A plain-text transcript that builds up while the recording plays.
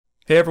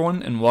Hey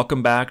everyone, and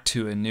welcome back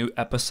to a new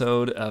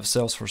episode of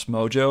Salesforce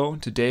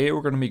Mojo. Today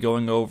we're going to be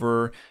going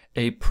over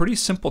a pretty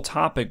simple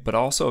topic, but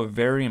also a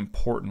very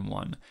important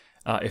one.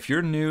 If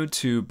you're new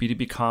to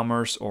B2B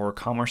Commerce or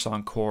Commerce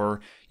on Core,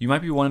 you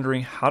might be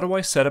wondering, how do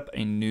I set up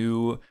a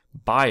new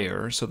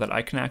buyer so that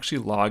I can actually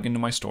log into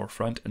my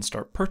storefront and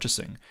start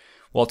purchasing?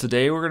 Well,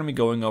 today we're going to be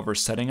going over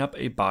setting up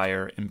a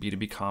buyer in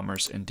B2B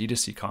Commerce and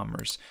D2C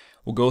Commerce.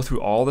 We'll go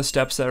through all the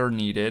steps that are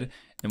needed,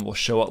 and we'll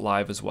show it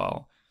live as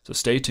well. So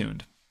stay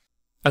tuned.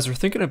 As we're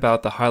thinking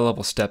about the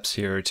high-level steps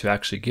here to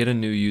actually get a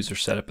new user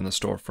set up in the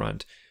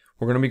storefront,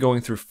 we're going to be going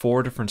through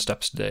 4 different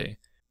steps today.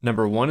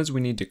 Number 1 is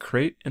we need to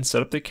create and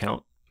set up the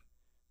account.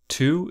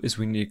 2 is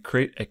we need to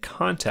create a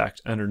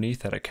contact underneath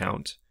that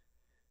account.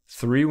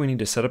 3, we need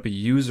to set up a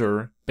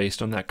user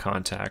based on that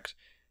contact.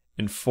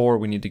 And 4,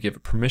 we need to give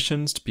it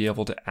permissions to be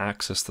able to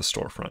access the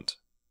storefront.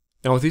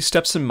 Now with these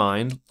steps in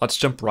mind, let's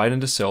jump right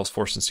into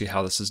Salesforce and see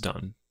how this is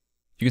done.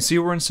 You can see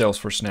we're in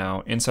Salesforce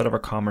now inside of our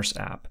Commerce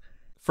app.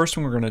 First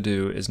thing we're going to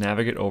do is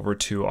navigate over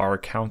to our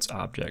Accounts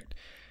object.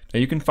 Now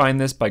you can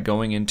find this by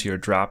going into your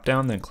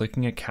drop-down, then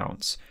clicking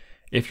Accounts.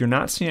 If you're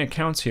not seeing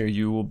Accounts here,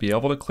 you will be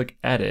able to click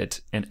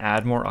Edit and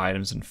add more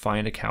items and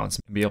find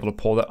accounts and be able to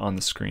pull that on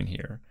the screen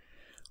here.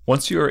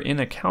 Once you are in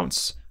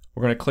Accounts,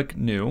 we're going to click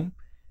New,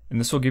 and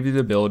this will give you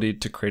the ability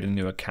to create a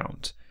new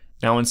account.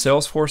 Now in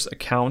Salesforce,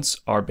 accounts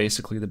are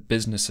basically the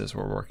businesses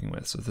we're working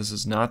with, so this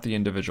is not the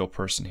individual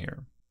person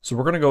here. So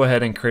we're going to go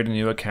ahead and create a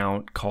new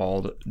account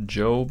called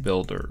Joe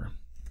Builder.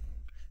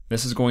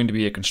 This is going to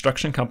be a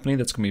construction company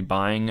that's going to be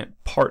buying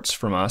parts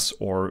from us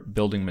or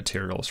building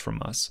materials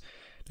from us.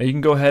 Now you can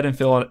go ahead and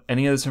fill out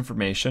any of this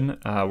information.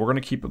 We're going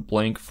to keep it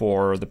blank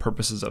for the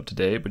purposes of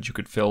today, but you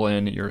could fill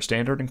in your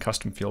standard and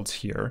custom fields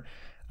here.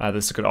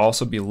 This could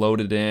also be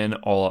loaded in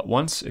all at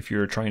once if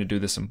you're trying to do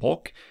this in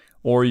bulk,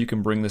 or you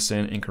can bring this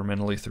in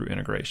incrementally through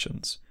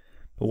integrations.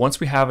 But once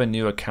we have a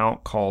new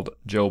account called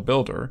Joe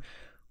Builder,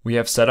 we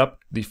have set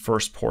up the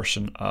first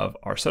portion of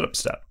our setup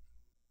step.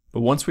 But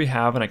once we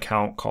have an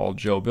account called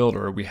Joe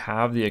Builder, we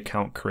have the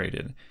account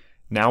created.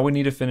 Now we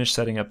need to finish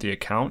setting up the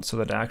account so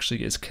that it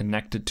actually is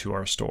connected to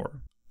our store.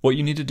 What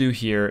you need to do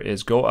here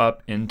is go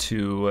up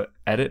into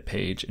Edit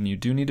Page, and you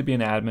do need to be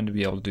an admin to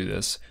be able to do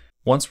this.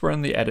 Once we're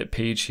in the Edit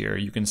Page here,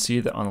 you can see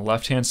that on the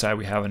left-hand side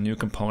we have a new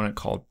component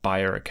called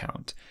Buyer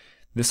Account.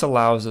 This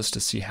allows us to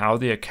see how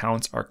the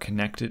accounts are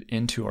connected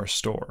into our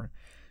store.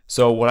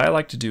 So what I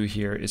like to do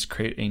here is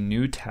create a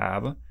new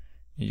tab.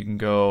 You can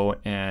go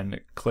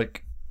and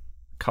click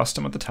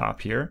Custom at the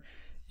top here.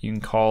 You can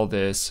call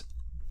this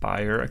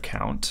Buyer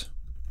Account.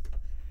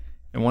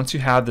 And once you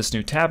have this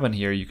new tab in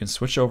here, you can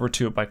switch over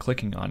to it by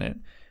clicking on it,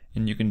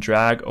 and you can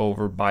drag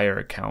over Buyer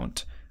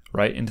Account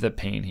right into the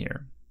pane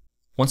here.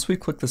 Once we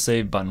click the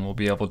Save button, we'll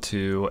be able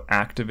to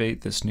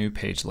activate this new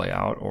page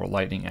layout or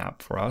Lightning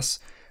app for us.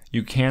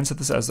 You can set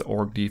this as the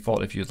org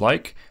default if you'd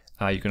like.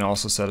 You can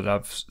also set it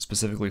up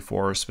specifically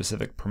for a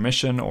specific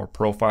permission or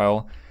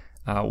profile.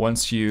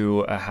 Once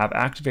you have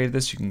activated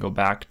this, you can go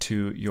back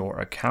to your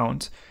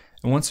account.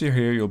 And once you're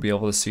here, you'll be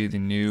able to see the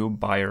new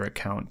Buyer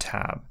Account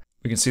tab.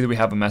 We can see that we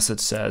have a message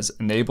that says,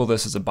 enable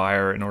this as a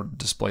buyer in order to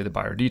display the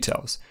buyer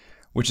details,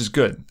 which is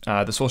good.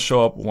 This will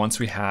show up once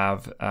we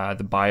have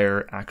the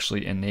buyer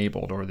actually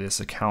enabled, or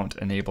this account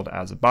enabled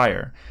as a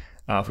buyer.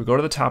 If we go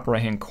to the top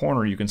right-hand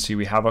corner, you can see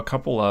we have a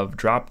couple of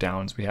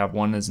drop-downs. We have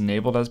one as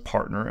enabled as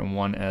partner and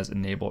one as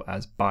enabled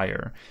as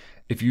buyer.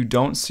 If you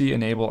don't see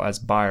enable as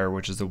buyer,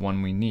 which is the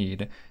one we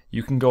need,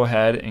 you can go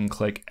ahead and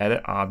click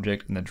Edit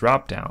Object in the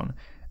drop-down.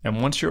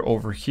 And once you're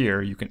over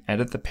here, you can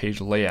edit the page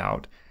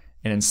layout.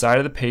 And inside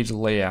of the page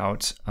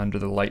layout, under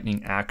the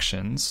Lightning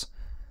Actions,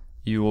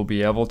 you will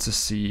be able to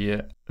see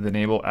the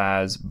enable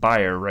as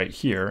buyer right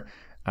here,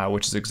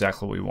 which is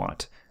exactly what we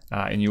want.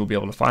 And you will be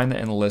able to find that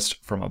in the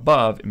list from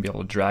above and be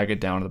able to drag it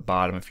down to the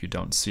bottom if you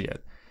don't see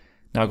it.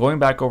 Now going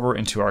back over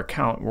into our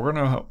account, we're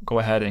going to go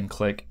ahead and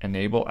click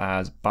Enable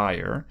as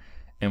Buyer.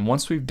 And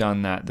once we've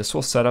done that, this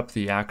will set up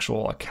the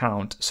actual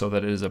account so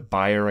that it is a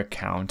buyer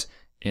account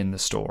in the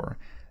store.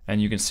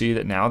 And you can see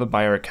that now the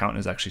buyer account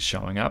is actually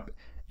showing up,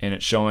 and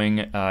it's showing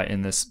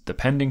in the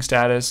pending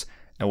status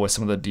and with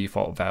some of the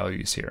default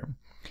values here.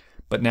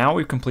 But now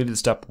we've completed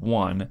step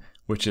 1,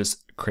 which is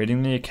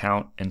creating the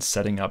account and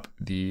setting up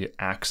the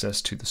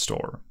access to the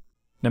store.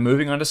 Now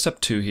moving on to step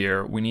 2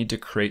 here, we need to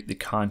create the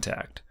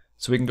contact.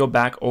 So we can go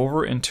back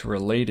over into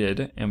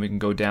Related, and we can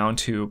go down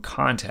to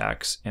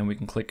Contacts, and we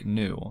can click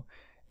New.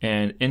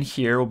 And in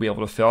here, we'll be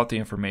able to fill out the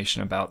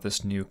information about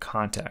this new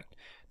contact.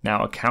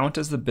 Now, account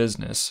is the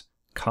business,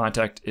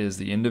 contact is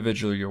the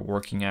individual you're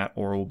working at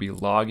or will be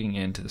logging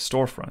into the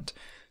storefront.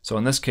 So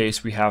in this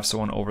case, we have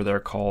someone over there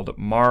called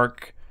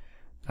Mark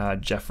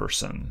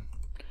Jefferson.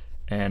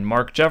 And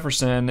Mark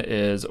Jefferson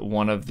is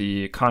one of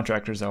the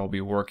contractors that will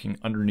be working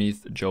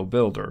underneath Joe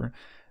Builder.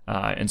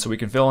 And so we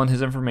can fill in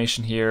his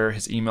information here,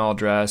 his email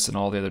address, and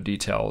all the other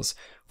details.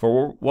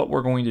 For what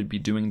we're going to be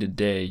doing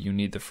today, you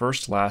need the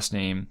first, last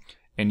name,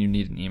 and you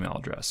need an email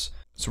address.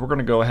 So we're going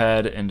to go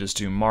ahead and just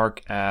do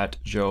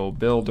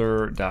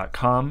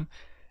mark@joebuilder.com,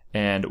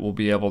 and we'll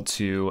be able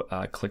to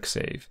click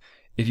save.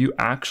 If you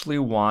actually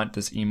want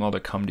this email to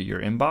come to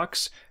your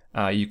inbox,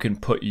 you can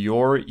put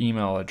your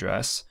email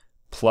address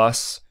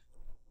plus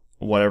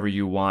whatever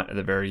you want at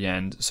the very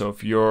end. So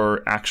if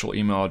your actual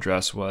email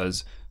address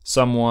was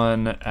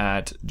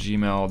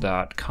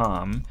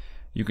someone@gmail.com,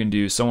 you can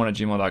do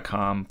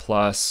someone@gmail.com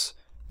plus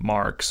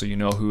Mark, so you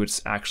know who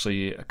it's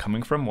actually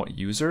coming from, what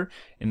user,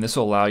 and this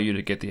will allow you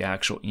to get the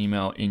actual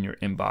email in your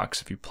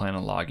inbox if you plan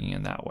on logging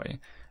in that way.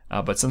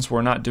 But since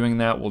we're not doing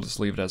that, we'll just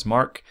leave it as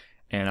Mark,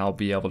 and I'll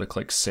be able to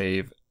click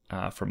save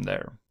from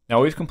there.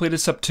 Now we've completed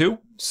step 2.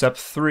 Step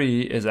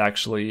 3 is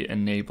actually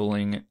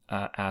enabling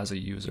as a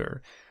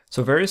user.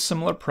 So very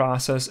similar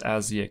process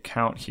as the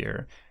account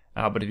here,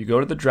 but if you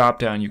go to the drop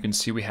down, you can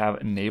see we have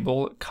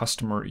enable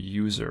customer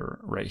user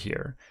right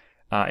here.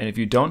 And if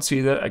you don't see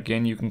that,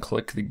 again, you can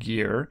click the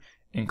gear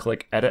and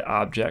click edit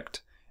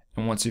object.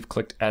 And once you've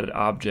clicked edit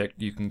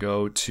object, you can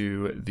go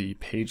to the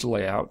page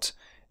layout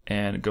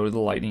and go to the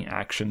lightning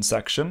action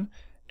section,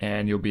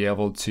 and you'll be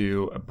able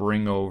to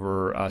bring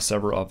over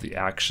several of the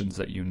actions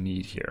that you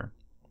need here.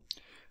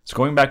 So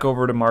going back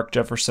over to Mark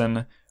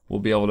Jefferson, we'll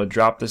be able to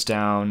drop this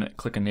down,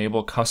 click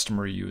enable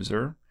customer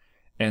user,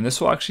 and this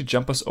will actually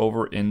jump us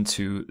over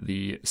into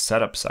the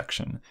setup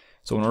section.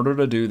 So in order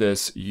to do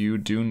this, you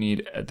do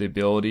need the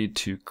ability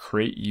to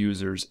create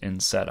users in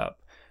setup.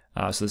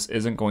 So this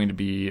isn't going to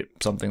be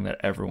something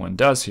that everyone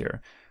does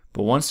here.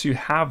 But once you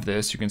have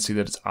this, you can see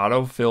that it's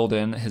auto-filled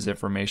in his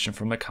information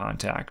from the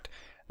contact,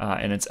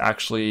 and it's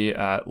actually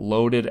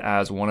loaded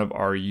as one of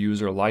our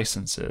user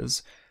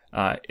licenses.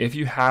 If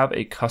you have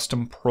a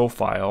custom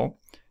profile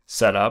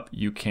set up,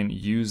 you can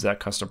use that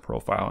custom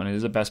profile, and it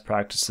is a best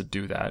practice to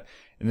do that.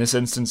 In this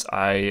instance,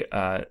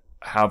 I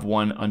have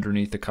one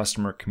underneath the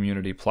Customer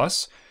Community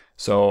Plus.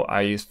 So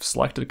I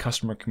selected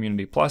Customer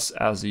Community Plus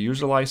as the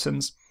user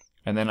license,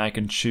 and then I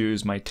can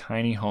choose my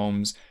Tiny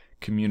Homes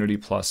Community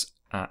Plus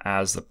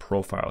as the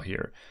profile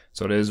here.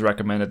 So it is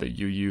recommended that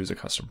you use a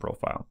custom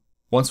profile.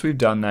 Once we've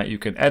done that, you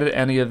can edit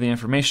any of the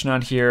information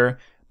on here,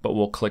 but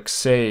we'll click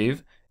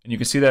save. And you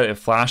can see that it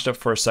flashed up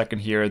for a second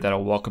here that a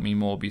welcome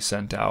email will be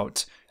sent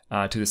out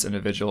to this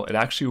individual. It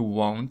actually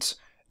won't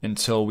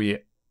until we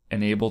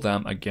enable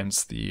them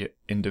against the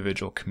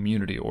individual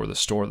community or the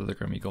store that they're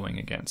going to be going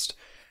against.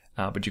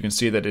 But you can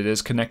see that it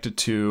is connected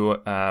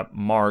to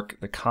Mark,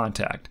 the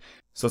contact.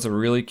 So that's a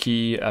really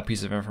key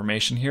piece of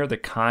information here. The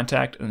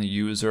contact and the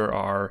user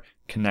are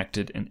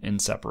connected and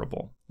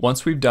inseparable.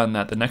 Once we've done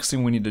that, the next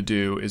thing we need to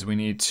do is we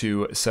need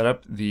to set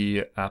up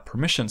the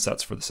permission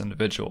sets for this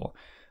individual.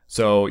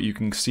 So you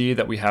can see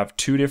that we have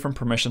 2 different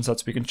permission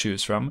sets we can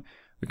choose from.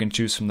 We can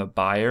choose from the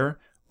buyer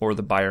or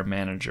the buyer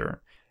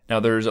manager. Now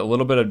there's a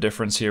little bit of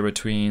difference here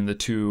between the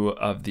 2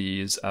 of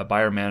these.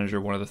 Buyer manager,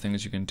 one of the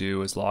things you can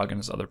do is log in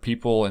as other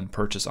people and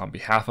purchase on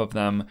behalf of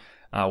them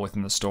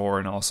within the store,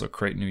 and also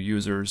create new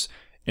users.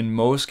 In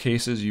most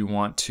cases, you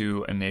want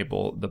to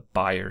enable the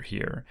buyer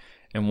here.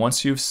 And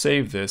once you've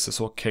saved this, this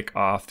will kick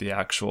off the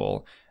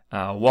actual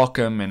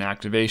welcome and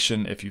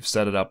activation if you've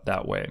set it up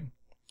that way.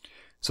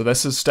 So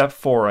this is step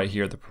 4 right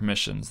here, the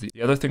permissions. The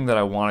other thing that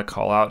I want to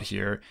call out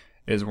here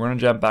is we're going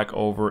to jump back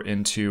over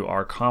into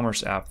our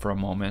commerce app for a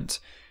moment.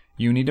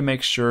 You need to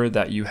make sure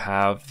that you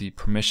have the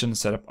permissions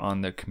set up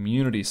on the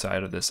community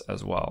side of this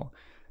as well.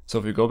 So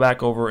if we go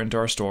back over into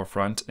our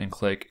storefront and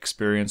click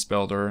Experience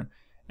Builder,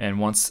 and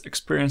once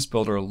Experience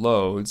Builder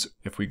loads,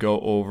 if we go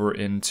over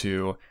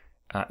into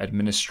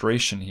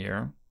administration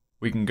here,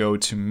 we can go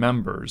to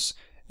members,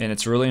 and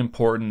it's really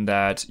important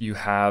that you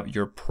have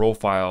your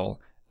profile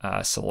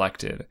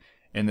selected.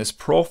 And this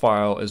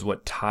profile is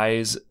what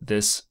ties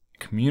this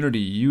community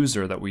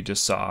user that we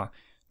just saw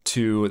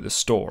to the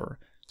store,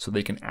 so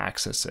they can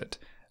access it.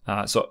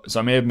 So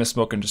I may have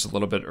misspoken just a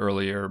little bit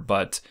earlier,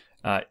 but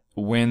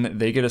when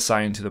they get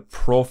assigned to the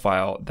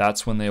profile,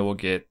 that's when they will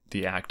get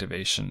the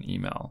activation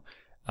email.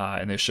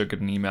 And they should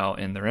get an email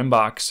in their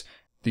inbox.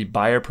 The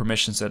buyer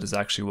permission set is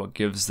actually what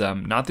gives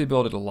them not the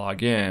ability to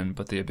log in,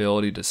 but the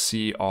ability to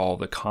see all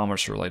the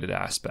commerce related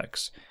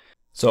aspects.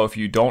 So if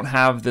you don't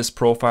have this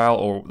profile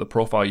or the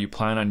profile you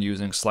plan on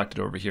using selected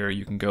over here,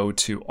 you can go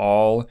to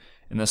all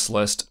in this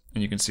list,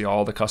 and you can see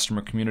all the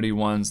customer community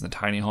ones, the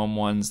tiny home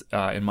ones.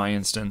 In my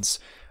instance,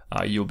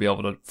 you'll be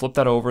able to flip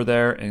that over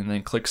there and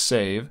then click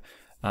save,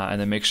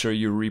 and then make sure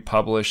you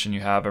republish and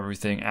you have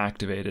everything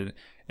activated,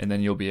 and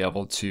then you'll be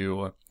able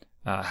to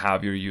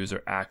have your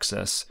user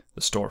access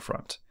the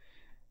storefront.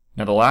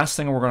 Now the last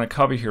thing we're going to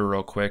cover here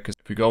real quick is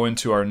if we go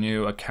into our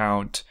new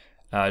account,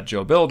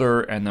 Joe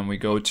Builder, and then we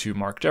go to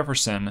Mark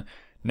Jefferson,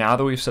 now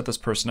that we've set this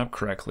person up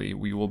correctly,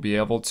 we will be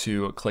able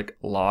to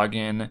click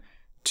Login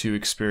to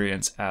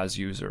Experience as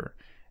User.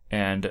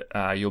 And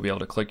you'll be able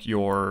to click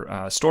your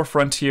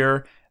storefront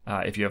here.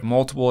 If you have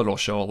multiple, it'll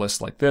show a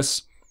list like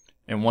this.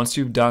 And once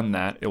you've done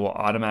that, it will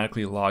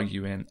automatically log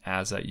you in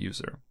as that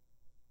user.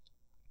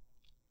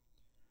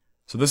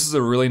 So this is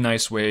a really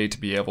nice way to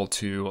be able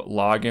to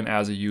log in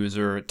as a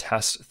user,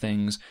 test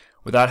things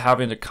without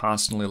having to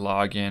constantly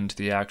log in to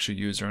the actual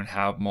user and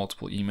have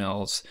multiple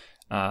emails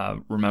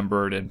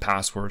remembered and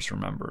passwords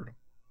remembered.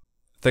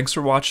 Thanks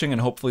for watching,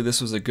 and hopefully this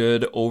was a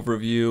good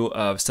overview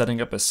of setting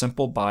up a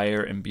simple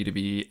buyer in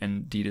B2B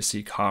and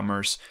D2C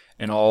commerce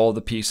and all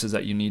the pieces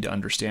that you need to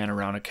understand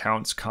around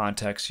accounts,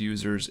 contacts,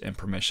 users, and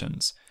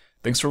permissions.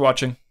 Thanks for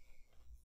watching.